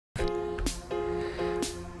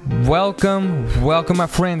Welcome my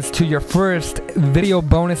friends to your first video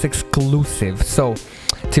bonus exclusive. So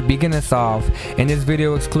to begin us off, in this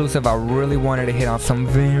video exclusive, I really wanted to hit on some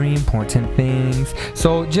very important things.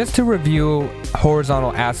 So just to review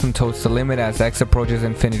horizontal asymptotes, the limit as x approaches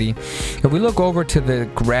infinity. If we look over to the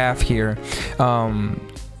graph here,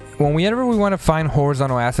 whenever we want to find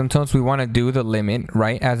horizontal asymptotes, we want to do the limit,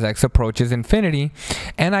 right, as x approaches infinity.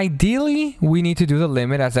 And ideally, we need to do the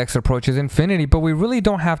limit as x approaches infinity, but we really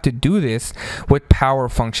don't have to do this with power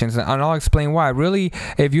functions. And I'll explain why. Really,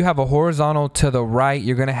 if you have a horizontal to the right,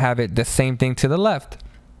 you're going to have it the same thing to the left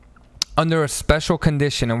under a special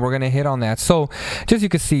condition, and we're going to hit on that. So just you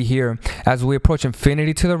can see here, as we approach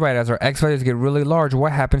infinity to the right, as our x values get really large,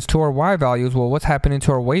 what happens to our y values? Well, what's happening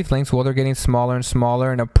to our wavelengths? Well, they're getting smaller and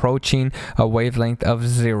smaller and approaching a wavelength of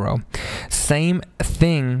 0. Same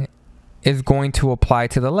thing is going to apply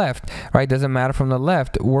to the left, right? Doesn't matter from the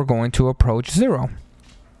left, we're going to approach 0.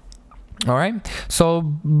 All right, so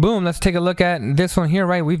boom, let's take a look at this one here,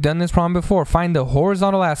 right? We've done this problem before. Find the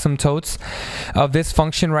horizontal asymptotes of this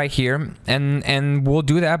function right here, and we'll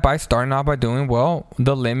do that by starting out by doing, well,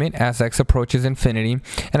 the limit as x approaches infinity.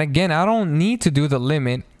 And again, I don't need to do the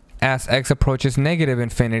limit as x approaches negative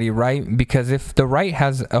infinity, right? Because if the right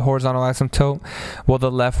has a horizontal asymptote, well,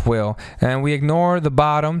 the left will. And we ignore the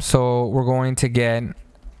bottom, so we're going to get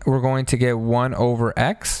 1 over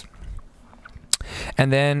x.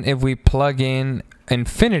 And then if we plug in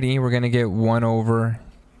infinity, we're going to get 1 over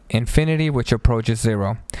infinity, which approaches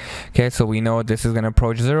 0. Okay, so we know this is going to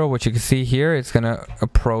approach 0, which you can see here, it's going to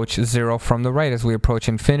approach 0 from the right as we approach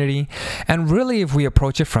infinity. And really, if we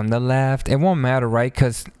approach it from the left, it won't matter, right?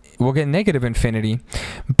 Because we'll get negative infinity.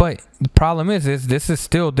 But the problem is this is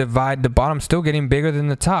still the bottom still getting bigger than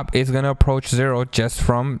the top. It's going to approach 0 just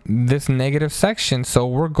from this negative section. So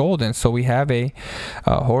we're golden. So we have a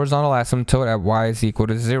horizontal asymptote at y is equal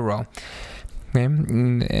to 0. Okay?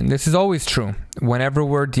 And this is always true whenever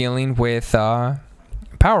we're dealing with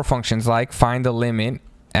power functions, like find the limit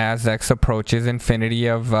as x approaches infinity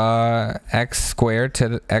of x squared to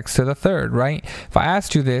the x to the third, right? If I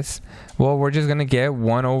asked you this, well, we're just going to get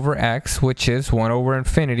 1 over x, which is 1 over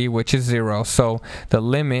infinity, which is 0. So the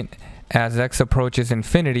limit as x approaches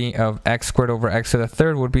infinity of x squared over x to the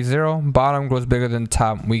third would be 0. Bottom grows bigger than the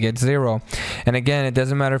top, we get 0. And again, it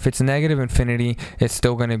doesn't matter if it's negative infinity, it's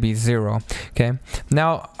still going to be 0. Okay,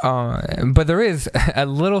 now but there is a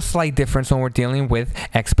little slight difference when we're dealing with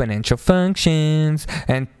exponential functions.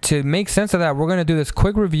 And to make sense of that, we're going to do this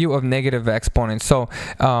quick review of negative exponents. So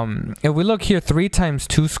if we look here, 3 times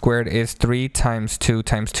 2 squared is 3 times 2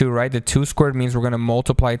 times 2, right? The 2 squared means we're going to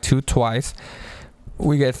multiply 2 twice.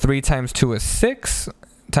 We get 3 times 2 is 6,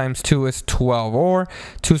 times 2 is 12, or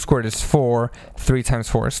 2 squared is 4, 3 times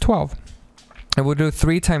 4 is 12. And we'll do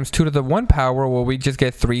 3 times 2 to the 1 power, well, we just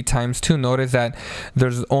get 3 times 2. Notice that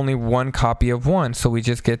there's only one copy of 1, so we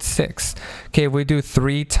just get 6. Okay, if we do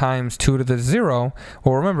 3 times 2 to the 0,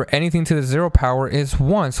 well, remember, anything to the 0 power is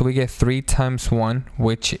 1, so we get 3 times 1,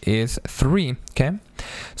 which is 3, okay?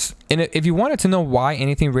 So, and if you wanted to know why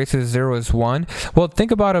anything raised to the 0 is 1, well, think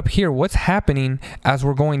about up here. What's happening as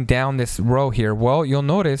we're going down this row here? Well, you'll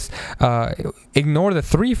notice, ignore the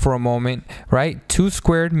 3 for a moment, right? 2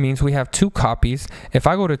 squared means we have 2 copies. If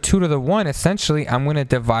I go to 2 to the 1, essentially, I'm going to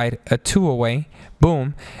divide a 2 away.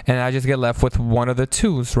 Boom. And I just get left with one of the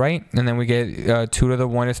 2's, right? And then we get 2 to the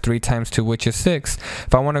 1 is 3 times 2, which is 6.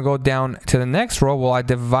 If I want to go down to the next row, well, I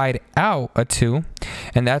divide out a 2,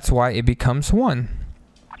 and that's why it becomes 1.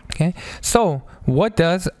 Okay, so what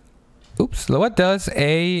does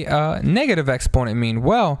a negative exponent mean?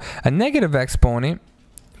 Well, a negative exponent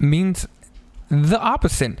means the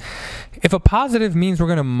opposite. If a positive means we're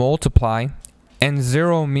going to multiply and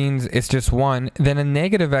 0 means it's just 1, then a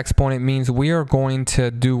negative exponent means we are going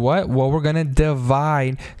to do what? Well, we're going to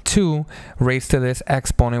divide 2 raised to this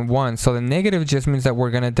exponent 1. So the negative just means that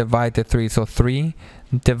we're going to divide to 3. So 3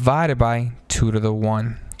 divided by 2 to the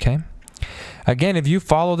 1, okay? Again, if you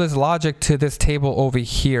follow this logic to this table over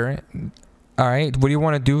here, all right, what do you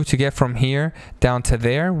want to do to get from here down to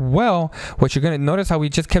there? Well, what you're going to notice how we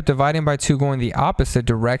just kept dividing by 2 going the opposite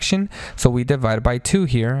direction. So we divided by 2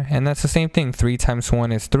 here, and that's the same thing. 3 times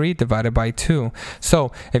 1 is 3 divided by 2.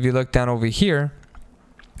 So if you look down over here,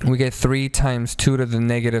 we get 3 times 2 to the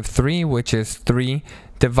negative 3, which is 3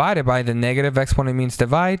 divided by the negative exponent means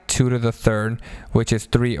divide 2 to the third, which is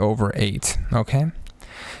 3 over 8, okay?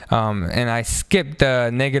 And I skipped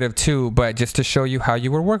the -2, but just to show you how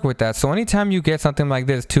you would work with that. So anytime you get something like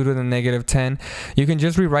this, 2 to the -10, you can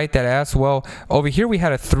just rewrite that as, well, over here we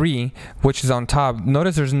had a 3, which is on top.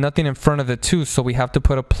 Notice there's nothing in front of the 2, so we have to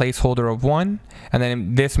put a placeholder of 1. And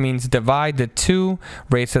then this means divide the 2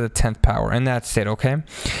 raised to the 10th power. And that's it, okay?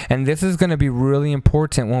 And this is going to be really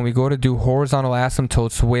important when we go to do horizontal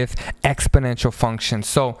asymptotes with exponential functions.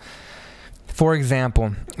 So, for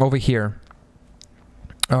example, over here,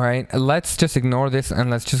 all right, let's just ignore this and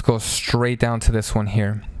let's just go straight down to this one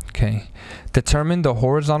here. Okay, determine the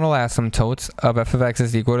horizontal asymptotes of f of x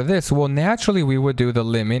is equal to this. Well, naturally we would do the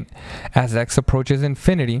limit as x approaches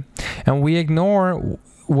infinity, and we ignore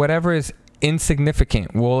whatever is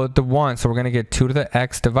insignificant. Well, the 1, so we're going to get 2 to the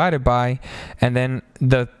x divided by, and then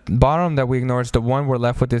the bottom that we ignore is the 1. We're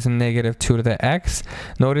left with this -2 to the x.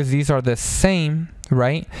 Notice these are the same,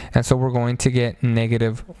 right? And so we're going to get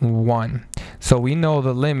 -1. So we know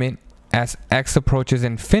the limit as x approaches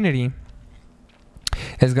infinity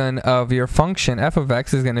is going to, of your function f of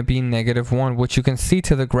x is going to be -1, which you can see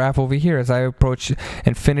to the graph over here. As I approach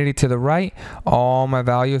infinity to the right, all my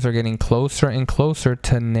values are getting closer and closer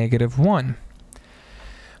to -1.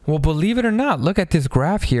 Well, believe it or not, look at this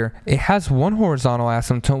graph here. It has one horizontal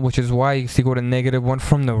asymptote, which is y is equal to -1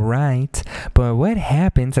 from the right. But what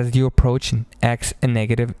happens as you approach x and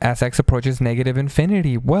as x approaches negative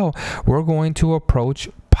infinity? Well, we're going to approach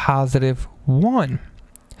 +1.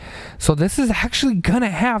 So this is actually gonna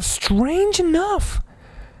have, strange enough,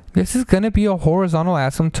 this is gonna be a horizontal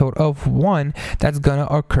asymptote of 1 that's gonna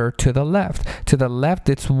occur to the left. To the left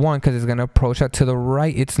it's 1 because it's gonna approach that. To the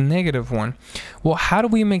right it's -1. Well, how do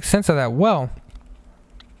we make sense of that? Well,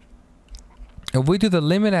 if we do the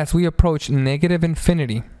limit as we approach negative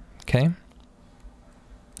infinity, okay,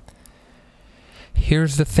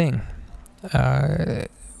 here's the thing.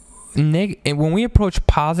 When we approach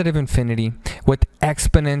positive infinity with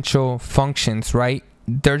exponential functions, right,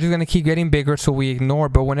 they're just going to keep getting bigger, so we ignore.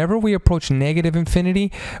 But whenever we approach negative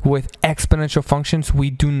infinity with exponential functions, we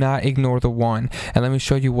do not ignore the 1. And let me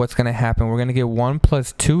show you what's going to happen. We're going to get 1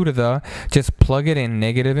 plus 2 to the, just plug it in,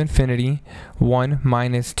 negative infinity, 1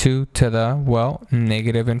 minus 2 to the, well,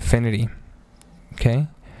 negative infinity. Okay?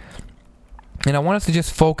 And I want us to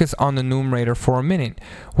just focus on the numerator for a minute.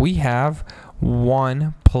 We have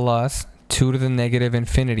 1 plus 2 to the negative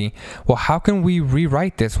infinity. Well, how can we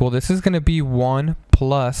rewrite this? Well, this is going to be 1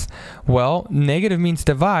 plus, well, negative means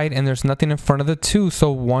divide, and there's nothing in front of the 2,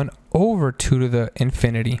 so 1 over 2 to the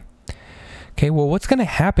infinity. Okay, well, what's going to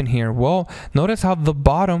happen here? Well, notice how the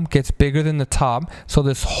bottom gets bigger than the top, so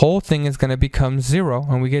this whole thing is going to become 0,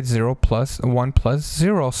 and we get 0 plus 1 plus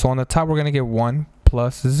 0. So on the top, we're going to get 1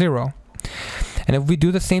 plus 0. And if we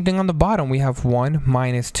do the same thing on the bottom, we have 1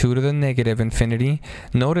 minus 2 to the negative infinity.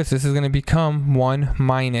 Notice this is going to become 1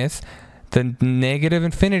 minus the negative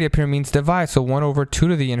infinity up here means divide. So 1 over 2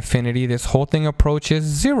 to the infinity. This whole thing approaches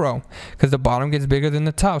 0 because the bottom gets bigger than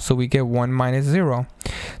the top. So we get 1 minus 0.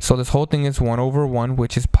 So this whole thing is 1 over 1,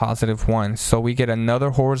 which is +1. So we get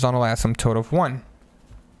another horizontal asymptote of 1.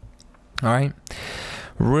 All right.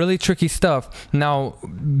 Really tricky stuff. Now,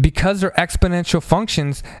 because they're exponential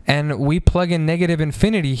functions and we plug in negative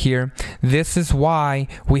infinity here, this is why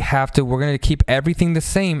we're going to keep everything the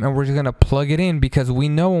same, and we're just going to plug it in, because we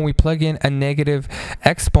know when we plug in a negative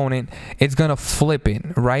exponent, it's going to flip it,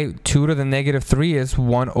 right? 2 to the -3 is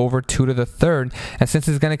 1 over 2 to the 3rd. And since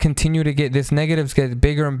it's going to continue to get, this negatives get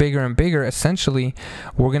bigger and bigger and bigger, essentially,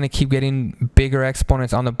 we're going to keep getting bigger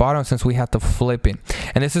exponents on the bottom since we have to flip it.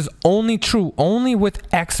 And this is only true with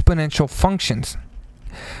exponential functions,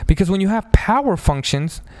 because when you have power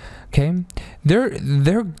functions, okay,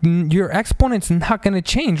 your exponent's not going to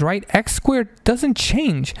change, right? X squared doesn't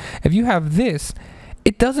change. If you have this,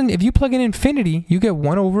 it doesn't. If you plug in infinity, you get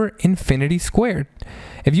 1 over infinity squared.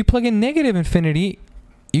 If you plug in negative infinity,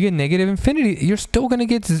 you get negative infinity. You're still going to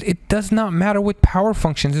get, it does not matter with power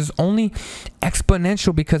functions. It's only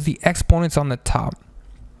exponential because the exponent's on the top.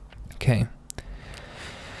 Okay.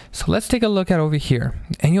 So let's take a look at over here,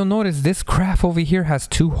 and you'll notice this graph over here has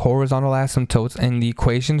 2 horizontal asymptotes, and the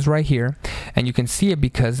equation's right here, and you can see it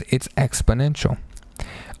because it's exponential.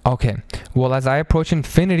 Okay, well, as I approach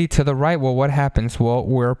infinity to the right, well, what happens? Well,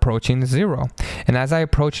 we're approaching 0, and as I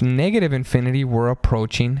approach negative infinity, we're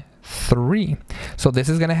approaching 3. So this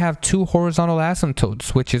is going to have 2 horizontal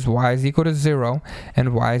asymptotes, which is y is equal to 0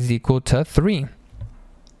 and y is equal to 3.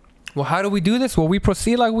 Well, how do we do this? Well, we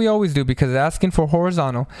proceed like we always do, because it's asking for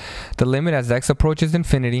horizontal. The limit as x approaches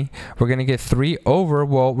infinity, we're going to get 3 over,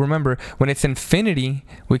 well, remember, when it's infinity,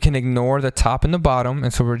 we can ignore the top and the bottom,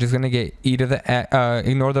 and so we're just going to get e to the,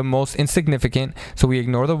 ignore the most insignificant, so we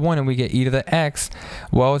ignore the 1 and we get e to the x.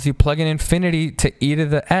 Well, as you plug in infinity to e to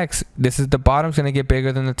the x, this is the bottom's going to get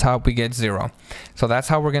bigger than the top, we get 0. So that's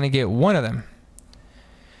how we're going to get one of them.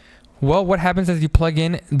 Well, what happens as you plug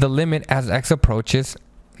in the limit as x approaches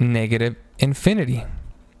negative infinity?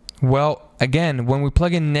 Well, again, when we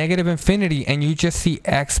plug in negative infinity and you just see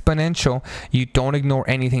exponential, you don't ignore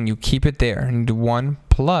anything, you keep it there, and do 1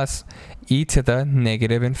 plus e to the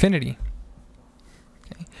negative infinity.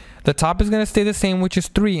 Okay. The top is going to stay the same, which is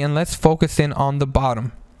 3, and let's focus in on the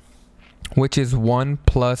bottom, which is 1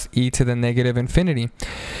 plus e to the negative infinity.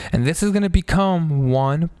 And this is going to become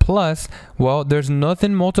 1 plus, well, there's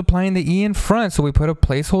nothing multiplying the e in front, so we put a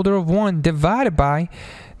placeholder of 1 divided by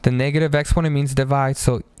the negative exponent means divide,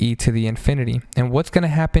 so e to the infinity. And what's going to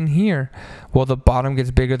happen here? Well, the bottom gets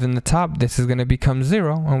bigger than the top. This is going to become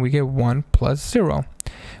 0, and we get 1 plus 0,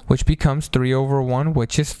 which becomes 3 over 1,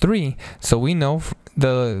 which is 3. So we know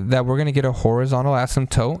that we're going to get a horizontal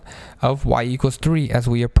asymptote of y equals 3 as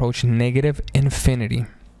we approach negative infinity.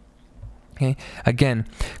 Okay, again,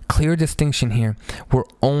 clear distinction here. We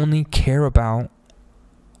only care about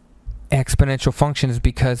exponential functions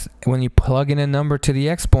because when you plug in a number to the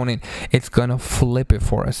exponent, it's gonna flip it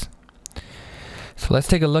for us. So let's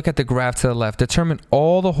take a look at the graph to the left. Determine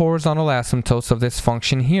all the horizontal asymptotes of this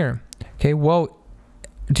function here. Okay, well,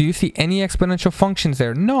 do you see any exponential functions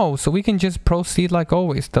there? No, so we can just proceed like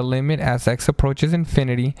always. The limit as x approaches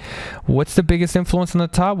infinity. What's the biggest influence on the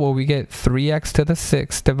top? Well, we get 3x to the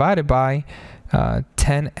 6 divided by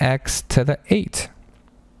 10x to the 8.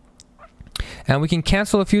 And we can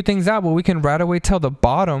cancel a few things out, but we can right away tell the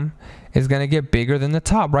bottom is going to get bigger than the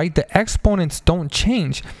top, right? The exponents don't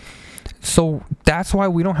change. So that's why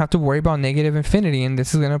we don't have to worry about negative infinity, and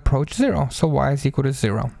this is going to approach 0. So y is equal to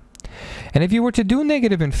 0. And if you were to do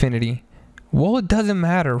negative infinity, well, it doesn't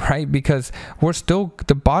matter, right? Because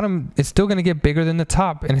the bottom is still going to get bigger than the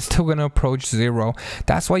top, and it's still going to approach 0.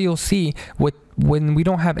 That's why you'll see when we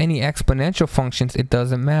don't have any exponential functions, it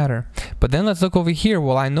doesn't matter. But then let's look over here.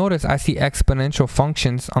 Well, I notice I see exponential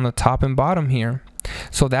functions on the top and bottom here.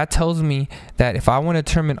 So that tells me that if I want to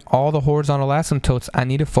determine all the horizontal asymptotes, I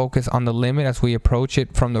need to focus on the limit as we approach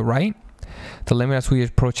it from the right, the limit as we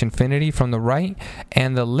approach infinity from the right,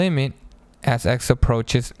 and the limit as x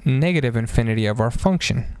approaches negative infinity of our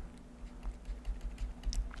function.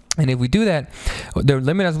 And if we do that, the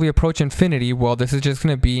limit as we approach infinity, well, this is just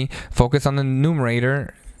going to be focused on the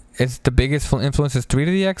numerator. It's the biggest influence is 3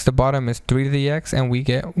 to the x, the bottom is 3 to the x, and we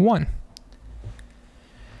get 1.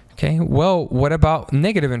 Okay, well, what about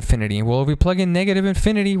negative infinity? Well, if we plug in negative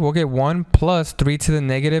infinity, we'll get 1 plus 3 to the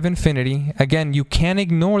negative infinity. Again, you can't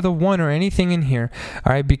ignore the 1 or anything in here,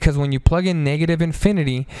 all right? Because when you plug in negative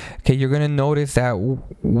infinity, okay, you're going to notice that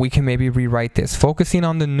we can maybe rewrite this. Focusing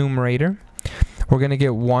on the numerator, we're going to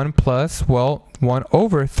get 1 plus, well, 1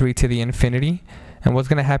 over 3 to the infinity. And what's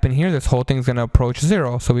going to happen here, this whole thing's going to approach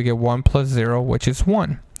 0. So we get 1 plus 0, which is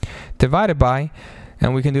 1. Divided by,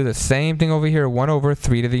 and we can do the same thing over here, 1 over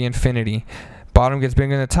 3 to the infinity. Bottom gets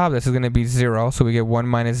bigger than the top, this is going to be 0. So we get 1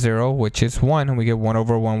 minus 0, which is 1. And we get 1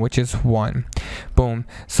 over 1, which is 1. Boom.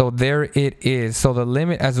 So there it is. So the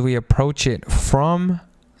limit as we approach it from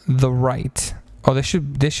the right. Oh, this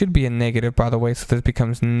should be a negative, by the way, so this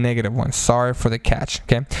becomes negative 1. Sorry for the catch,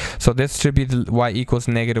 okay? So this should be the y equals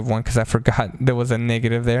negative 1 because I forgot there was a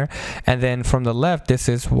negative there. And then from the left, this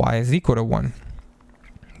is y is equal to 1.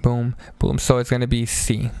 Boom, boom. So it's going to be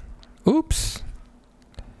C. Oops.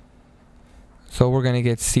 So we're going to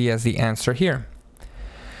get C as the answer here.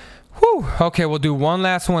 Whew. Okay, we'll do one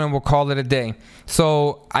last one and we'll call it a day.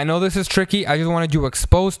 So I know this is tricky. I just wanted you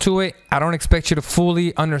exposed to it. I don't expect you to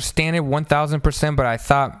fully understand it 1000%, but I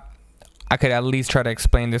thought I could at least try to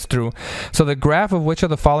explain this through. So the graph of which of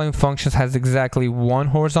the following functions has exactly one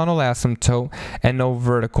horizontal asymptote and no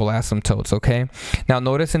vertical asymptotes, okay? Now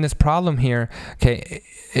notice in this problem here, okay,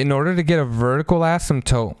 in order to get a vertical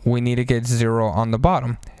asymptote, we need to get 0 on the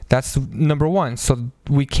bottom. That's number 1. So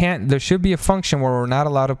we can't, there should be a function where we're not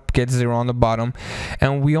allowed to get 0 on the bottom,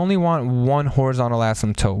 and we only want one horizontal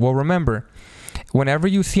asymptote. Well, remember, whenever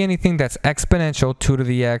you see anything that's exponential, 2 to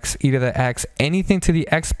the x, e to the x, anything to the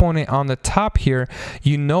exponent on the top here,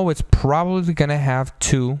 you know it's probably going to have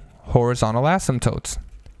 2 horizontal asymptotes.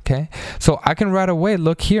 Okay, so I can right away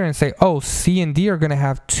look here and say, oh, C and D are going to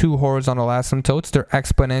have 2 horizontal asymptotes. They're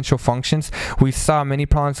exponential functions. We saw many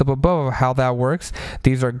problems up above of how that works.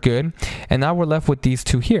 These are good. And now we're left with these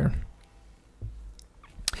 2 here.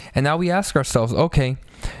 And now we ask ourselves, okay,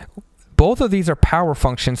 both of these are power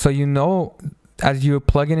functions, so you know as you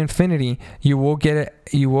plug in infinity, you will get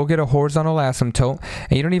a horizontal asymptote,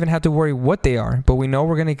 and you don't even have to worry what they are, but we know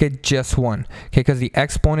we're going to get just one, okay, because the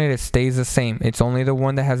exponent, it stays the same. It's only the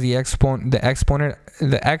one that has the x on the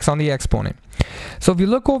exponent. So if you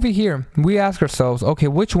look over here, we ask ourselves, okay,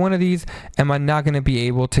 which one of these am I not going to be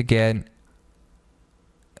able to get?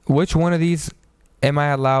 Which one of these am I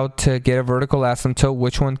allowed to get a vertical asymptote?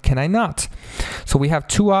 Which one can I not? So we have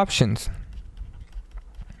two options.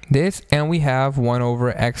 This, and we have 1 over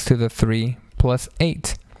x to the 3 plus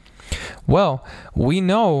 8. Well, we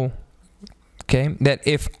know, okay, that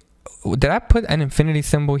if, did I put an infinity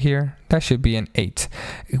symbol here? That should be an 8.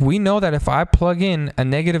 We know that if I plug in a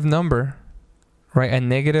negative number, right, a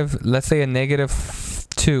negative, let's say a negative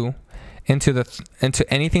 2 into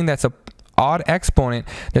anything that's a odd exponent,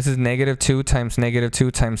 this is negative 2 times negative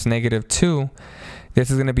 2 times negative 2. This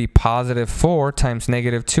is going to be positive 4 times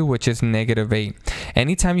negative 2, which is negative 8.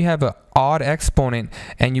 Anytime you have an odd exponent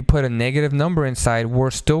and you put a negative number inside, we're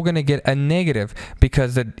still going to get a negative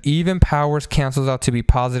because the even powers cancels out to be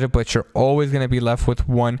positive, but you're always going to be left with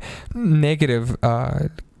one negative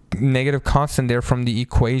constant there from the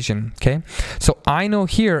equation. Okay, so I know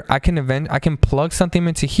here I can plug something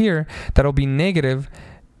into here that'll be negative,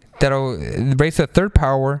 that'll raise to the third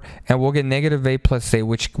power, and we'll get negative 8 plus 8,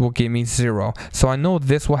 which will give me 0. So I know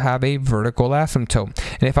this will have a vertical asymptote.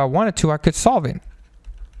 And if I wanted to, I could solve it.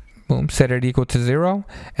 Boom, set it equal to 0,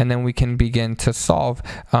 and then we can begin to solve.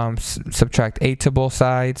 Subtract 8 to both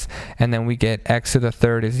sides, and then we get x to the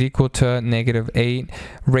third is equal to negative 8.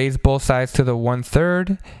 Raise both sides to the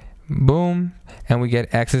 1/3. Boom, and we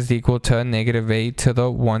get x is equal to negative 8 to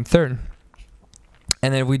the 1/3.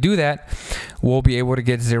 And then if we do that, we'll be able to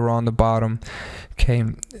get 0 on the bottom. Okay.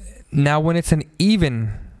 Now when it's an even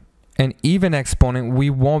exponent, we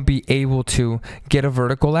won't be able to get a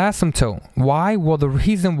vertical asymptote. Why? Well, the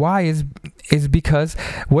reason why is because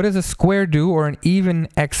what does a square do, or an even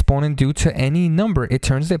exponent do to any number? It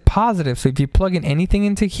turns it positive. So if you plug in anything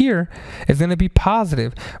into here, it's going to be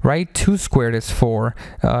positive, right? 2 squared is 4.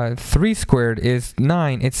 3 squared is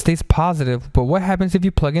 9. It stays positive. But what happens if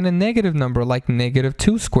you plug in a negative number like negative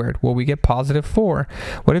 2 squared? Well, we get positive 4.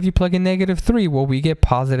 What if you plug in negative 3? Well, we get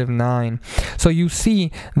positive 9. So you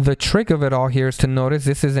see, the trick of it all here is to notice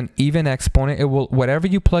this is an even exponent. It will, whatever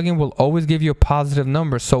you plug in will always give you a positive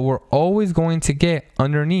number. So we're always going to get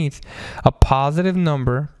underneath a positive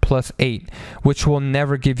number plus 8, which will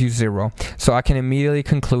never give you 0. So I can immediately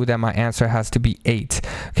conclude that my answer has to be 8.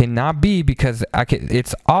 Okay, not B, because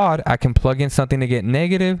it's odd. I can plug in something to get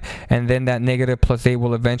negative, and then that negative plus 8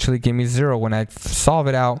 will eventually give me 0. When I solve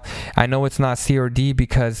it out, I know it's not C or D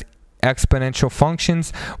because exponential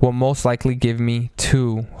functions will most likely give me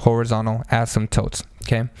 2 horizontal asymptotes.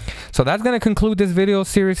 Okay, so that's going to conclude this video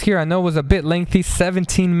series here. I know it was a bit lengthy,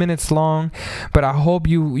 17 minutes long, but I hope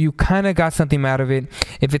you kind of got something out of it.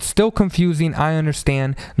 If it's still confusing, I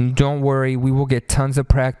understand. Don't worry, we will get tons of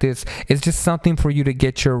practice. It's just something for you to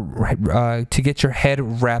get your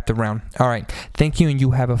head wrapped around. All right, thank you, and you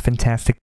have a fantastic